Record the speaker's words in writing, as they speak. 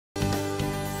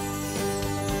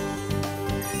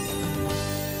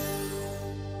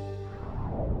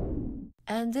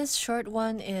And this short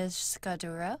one is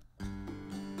Skadura.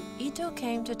 Ito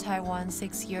came to Taiwan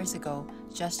 6 years ago,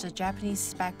 just a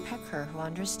Japanese backpacker who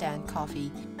understands coffee.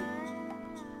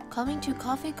 Coming to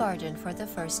Coffee Garden for the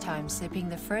first time, sipping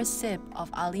the first sip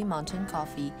of Ali Mountain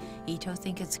coffee, Ito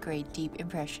thinks it's great deep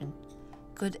impression.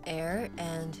 Good air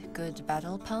and good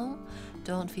battle pound,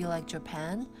 don't feel like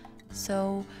Japan,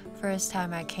 so first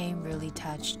time I came really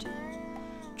touched.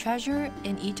 Treasure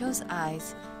in Ito's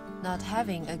eyes, not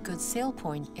having a good sale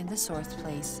point in the source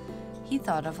place. He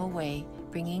thought of a way,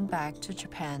 bringing back to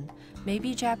Japan.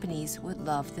 Maybe Japanese would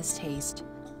love this taste.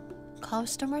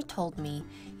 Customer told me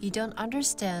he don't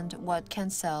understand what can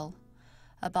sell.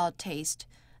 About taste,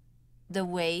 the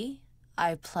way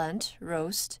I plant,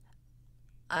 roast,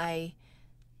 I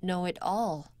know it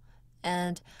all,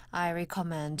 and I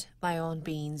recommend my own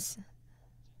beans.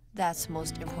 That's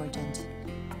most important.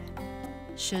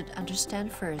 Should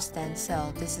understand first, then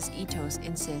sell. This is Ito's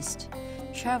insist.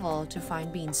 Travel to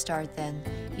find beans start then.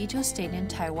 Ito stayed in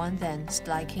Taiwan then,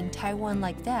 liking Taiwan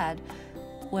like Dad.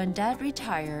 When Dad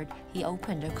retired, he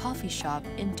opened a coffee shop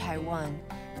in Taiwan.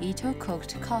 Ito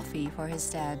cooked coffee for his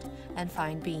dad and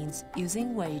fine beans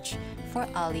using wage for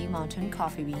Ali Mountain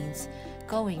coffee beans,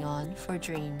 going on for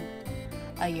dream.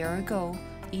 A year ago,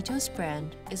 Ito's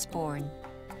brand is born.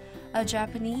 A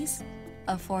Japanese,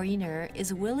 a foreigner,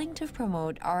 is willing to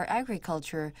promote our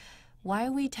agriculture. Why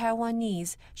we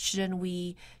Taiwanese shouldn't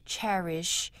we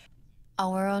cherish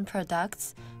our own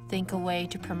products, think a way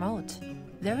to promote?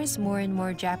 There is more and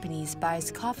more Japanese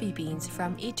buys coffee beans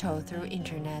from Ito through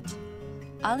internet.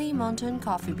 Ali Mountain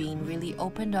coffee bean really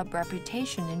opened up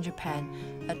reputation in Japan.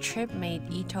 A trip made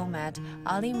Ito met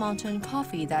Ali Mountain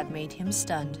coffee that made him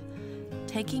stunned.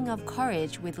 Taking up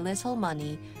courage with little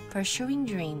money, pursuing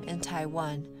dream in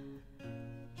Taiwan.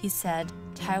 He said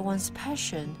Taiwan's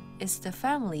passion is the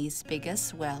family's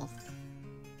biggest wealth.